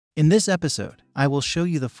In this episode, I will show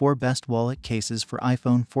you the 4 best wallet cases for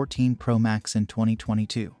iPhone 14 Pro Max in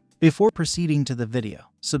 2022. Before proceeding to the video,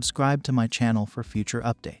 subscribe to my channel for future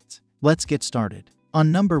updates. Let's get started.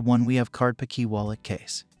 On number 1 we have Cardpakee wallet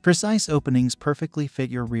case. Precise openings perfectly fit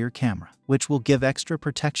your rear camera, which will give extra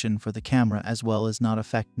protection for the camera as well as not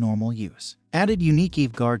affect normal use. Added unique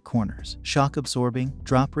Eve guard corners, shock absorbing,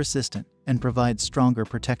 drop resistant, and provides stronger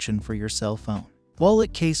protection for your cell phone.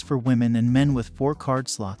 Wallet case for women and men with 4 card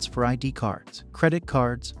slots for ID cards, credit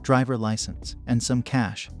cards, driver license, and some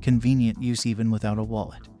cash, convenient use even without a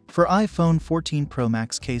wallet. For iPhone 14 Pro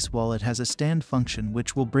Max case wallet has a stand function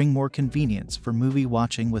which will bring more convenience for movie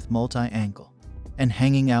watching with multi-angle and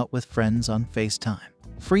hanging out with friends on FaceTime.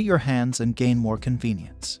 Free your hands and gain more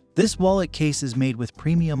convenience. This wallet case is made with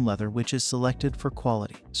premium leather which is selected for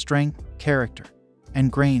quality, strength, character, and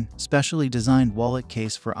grain, specially designed wallet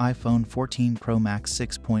case for iPhone 14 Pro Max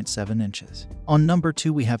 6.7 inches. On number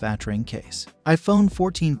 2 we have Atraing case. iPhone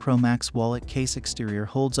 14 Pro Max wallet case exterior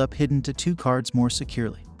holds up hidden to 2 cards more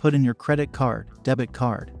securely. Put in your credit card, debit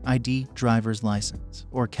card, ID, driver's license,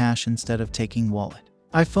 or cash instead of taking wallet.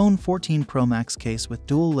 iPhone 14 Pro Max case with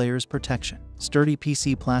dual layers protection, sturdy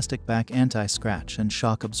PC plastic back anti-scratch and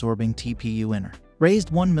shock-absorbing TPU inner.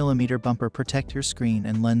 Raised 1mm bumper protect your screen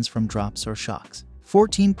and lens from drops or shocks.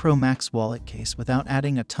 14 Pro Max wallet case without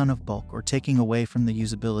adding a ton of bulk or taking away from the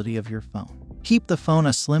usability of your phone. Keep the phone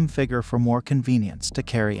a slim figure for more convenience to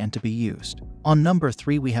carry and to be used. On number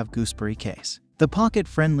 3 we have Goospery case. The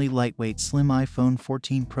pocket-friendly lightweight slim iPhone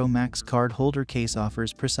 14 Pro Max card holder case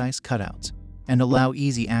offers precise cutouts and allow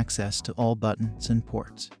easy access to all buttons and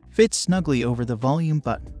ports. Fits snugly over the volume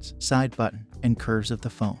buttons, side button, and curves of the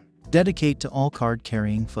phone. Dedicate to all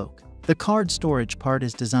card-carrying folk. The card storage part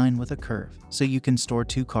is designed with a curve, so you can store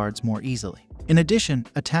 2 cards more easily. In addition,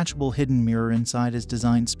 attachable hidden mirror inside is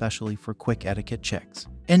designed specially for quick etiquette checks.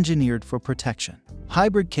 Engineered for protection.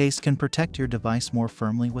 Hybrid case can protect your device more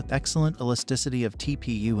firmly with excellent elasticity of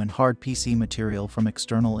TPU and hard PC material from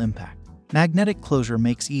external impact. Magnetic closure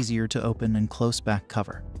makes easier to open and close back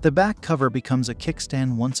cover. The back cover becomes a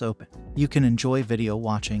kickstand once open. You can enjoy video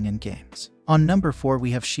watching and games. On number 4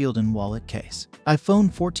 we have Shieldon wallet case.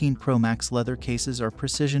 iPhone 14 Pro Max leather cases are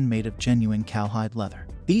precision made of genuine cowhide leather.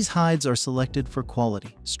 These hides are selected for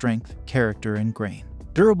quality, strength, character, and grain.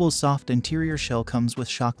 Durable soft interior shell comes with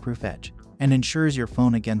shockproof edge and ensures your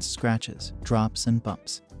phone against scratches, drops, and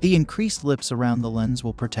bumps. The increased lips around the lens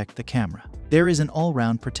will protect the camera. There is an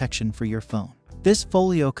all-round protection for your phone. This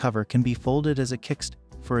folio cover can be folded as a kickstand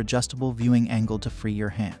for adjustable viewing angle to free your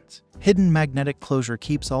hands. Hidden magnetic closure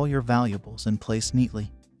keeps all your valuables in place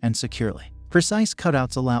neatly and securely. Precise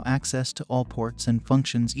cutouts allow access to all ports and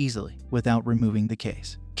functions easily without removing the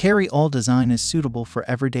case. Carry-all design is suitable for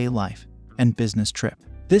everyday life and business trip.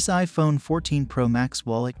 This iPhone 14 Pro Max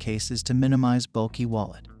wallet case is to minimize bulky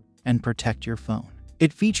wallet and protect your phone.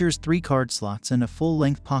 It features 3 card slots and a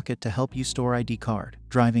full-length pocket to help you store ID card,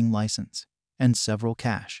 driving license, and several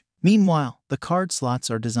cash. Meanwhile, the card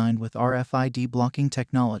slots are designed with RFID blocking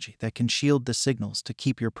technology that can shield the signals to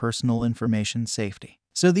keep your personal information safety.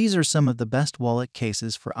 So these are some of the best wallet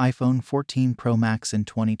cases for iPhone 14 Pro Max in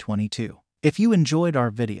 2022. If you enjoyed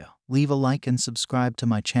our video, leave a like and subscribe to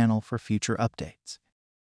my channel for future updates.